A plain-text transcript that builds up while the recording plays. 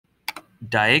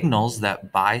diagonals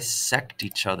that bisect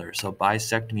each other. So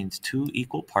bisect means two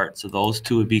equal parts. So those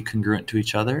two would be congruent to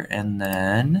each other. And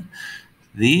then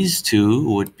these two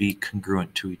would be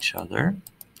congruent to each other.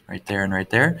 Right there and right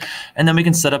there. And then we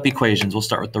can set up equations. We'll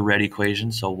start with the red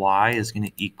equation. So y is going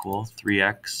to equal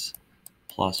 3x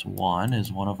plus 1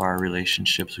 is one of our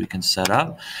relationships we can set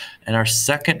up. And our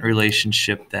second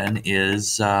relationship then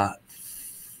is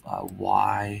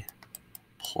y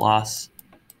plus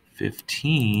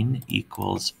 15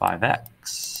 equals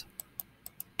 5x.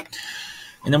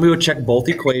 And then we would check both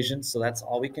equations. So that's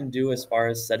all we can do as far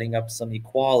as setting up some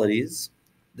equalities.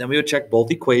 Then we would check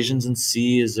both equations and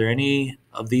see, is there any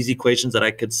of these equations that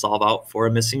I could solve out for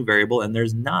a missing variable? And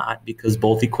there's not, because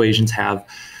both equations have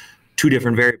two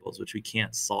different variables, which we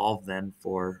can't solve then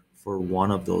for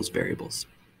one of those variables.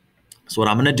 So what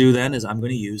I'm going to do then is I'm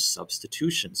going to use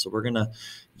substitution. So we're going to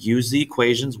use the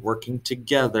equations working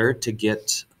together to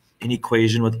get an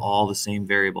equation with all the same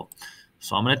variable.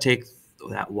 So I'm going to take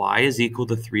that y is equal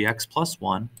to 3x plus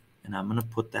 1, and I'm going to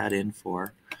put that in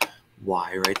for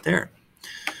y right there,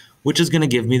 which is going to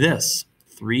give me this.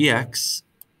 3x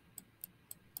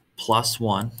plus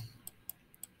 1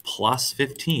 plus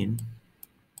 15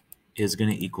 is going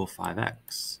to equal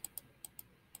 5x.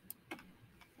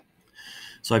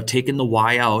 So I've taken the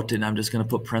y out, and I'm just going to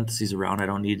put parentheses around. I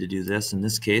don't need to do this in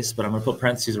this case, but I'm going to put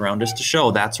parentheses around just to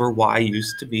show that's where y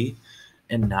used to be.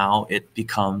 And now it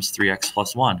becomes 3x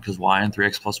plus 1, because y and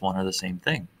 3x plus 1 are the same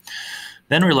thing.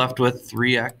 Then we're left with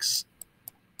 3x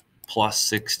plus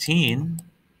 16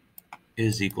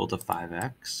 is equal to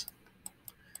 5x.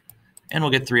 And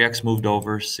we'll get 3x moved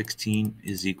over. 16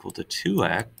 is equal to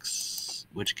 2x,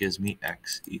 which gives me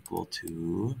x equal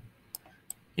to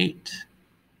 8.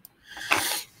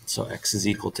 So x is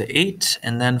equal to 8.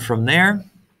 And then from there,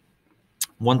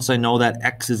 once I know that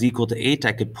x is equal to 8,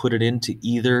 I could put it into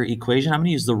either equation. I'm going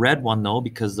to use the red one, though,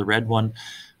 because the red one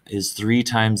is 3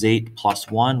 times 8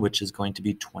 plus 1, which is going to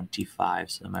be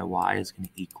 25. So my y is going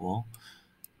to equal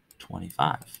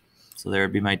 25. So there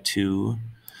would be my two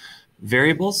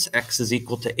variables. X is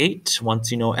equal to 8.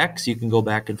 Once you know x, you can go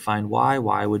back and find y.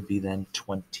 Y would be then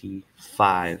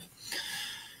 25.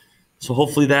 So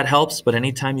hopefully that helps. But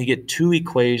anytime you get two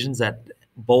equations that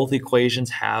both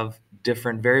equations have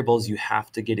different variables, you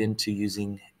have to get into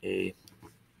using a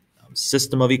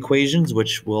system of equations,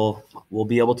 which we'll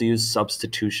be able to use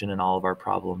substitution in all of our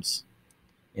problems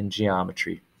in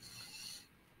geometry.